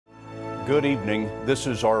Good evening. This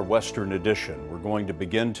is our Western edition. We're going to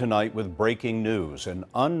begin tonight with breaking news. An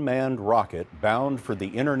unmanned rocket bound for the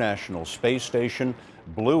International Space Station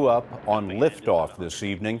blew up on liftoff this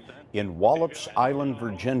evening in Wallops Island,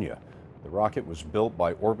 Virginia. The rocket was built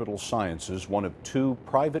by Orbital Sciences, one of two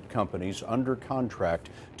private companies under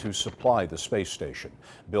contract to supply the space station.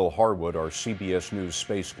 Bill Harwood, our CBS News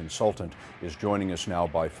space consultant, is joining us now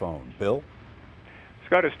by phone. Bill?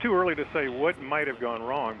 Scott, it's too early to say what might have gone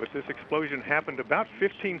wrong, but this explosion happened about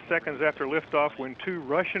 15 seconds after liftoff when two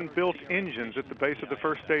Russian-built engines at the base of the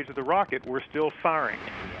first stage of the rocket were still firing.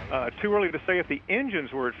 Too early to say if the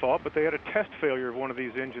engines were at fault, but they had a test failure of one of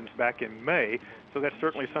these engines back in May, so that's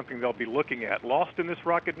certainly something they'll be looking at. Lost in this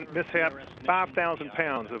rocket mishap, 5,000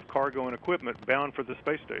 pounds of cargo and equipment bound for the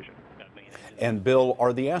space station. And Bill,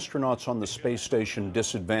 are the astronauts on the space station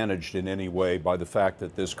disadvantaged in any way by the fact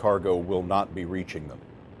that this cargo will not be reaching them?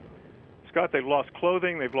 Scott, they've lost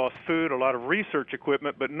clothing, they've lost food, a lot of research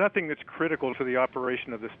equipment, but nothing that's critical to the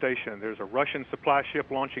operation of the station. There's a Russian supply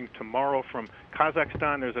ship launching tomorrow from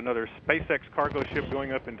Kazakhstan. There's another SpaceX cargo ship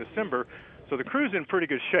going up in December. So the crew's in pretty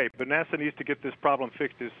good shape, but NASA needs to get this problem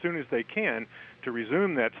fixed as soon as they can to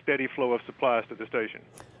resume that steady flow of supplies to the station.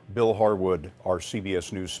 Bill Harwood, our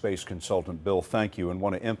CBS News space consultant. Bill, thank you, and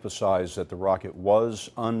want to emphasize that the rocket was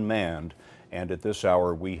unmanned, and at this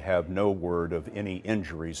hour we have no word of any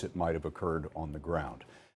injuries that might have occurred on the ground.